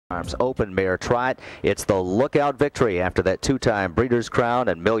Open mare Trot. It's the lookout victory after that two-time Breeders' Crown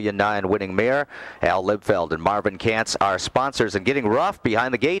and $1.9 million winning mare. Al Libfeld and Marvin Katz are sponsors, and getting rough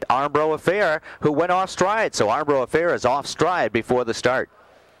behind the gate, Armbro Affair, who went off stride. So Armbro Affair is off stride before the start.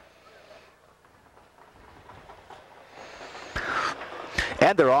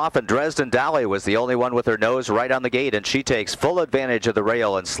 And they're off, and Dresden Dolly was the only one with her nose right on the gate, and she takes full advantage of the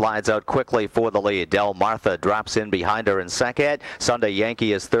rail and slides out quickly for the lead. Del Martha drops in behind her in second. Sunday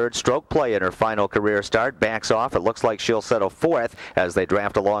Yankee is third. Stroke Play in her final career start backs off. It looks like she'll settle fourth as they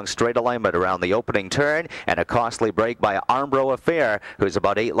draft along straight alignment around the opening turn, and a costly break by Armbro Affair, who's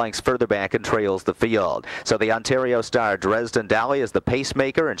about 8 lengths further back and trails the field. So the Ontario star Dresden Dolly is the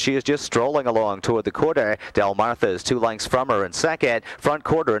pacemaker, and she is just strolling along toward the quarter. Del Martha is 2 lengths from her in second. Front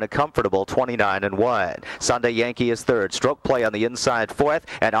quarter in a comfortable 29-1. Sunday Yankee is third. Stroke Play on the inside fourth,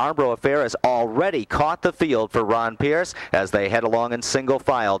 and Armbro Affair has already caught the field for Ron Pierce as they head along in single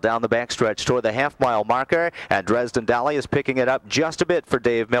file down the backstretch toward the half-mile marker, and Dresden Dolly is picking it up just a bit for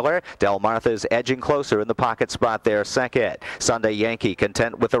Dave Miller. Del Martha is edging closer in the pocket spot there second. Sunday Yankee,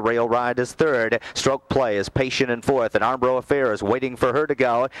 content with the rail ride, is third. Stroke Play is patient in fourth, and Armbro Affair is waiting for her to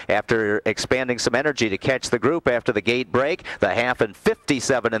go after expanding some energy to catch the group after the gate break. The half and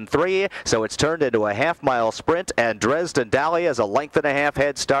 57-3, so it's turned into a half-mile sprint, and Dresden Dolly has a 1.5 length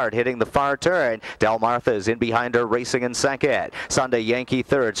head start hitting the far turn. Del Martha is in behind her, racing in second. Sunday Yankee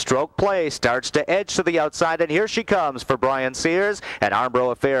third. Stroke Play starts to edge to the outside, and here she comes for Brian Sears, and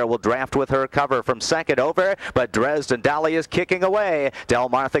Armbro Affair will draft with her cover from second over, but Dresden Dolly is kicking away. Del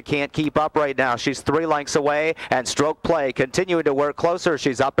Martha can't keep up right now. She's 3 lengths away, and Stroke Play continuing to work closer.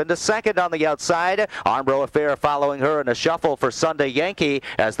 She's up into second on the outside. Armbro Affair following her in a shuffle for Sunday Yankee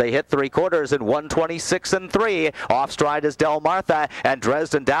as they hit 3/4 in 1:26-3. Off stride is Del Martha, and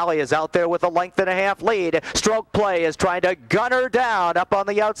Dresden Dolly is out there with a 1.5 length lead. Stroke Play is trying to gun her down up on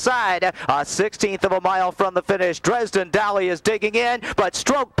the outside. A 1/16 of a mile from the finish. Dresden Dolly is digging in, but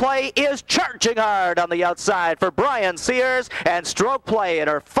Stroke Play is charging hard on the outside for Brian Sears, and Stroke Play in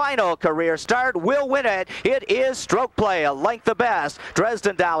her final career start will win it. It is Stroke Play, a length the best.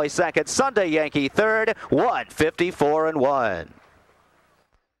 Dresden Dolly second. Sunday Yankee third. 1:54-1.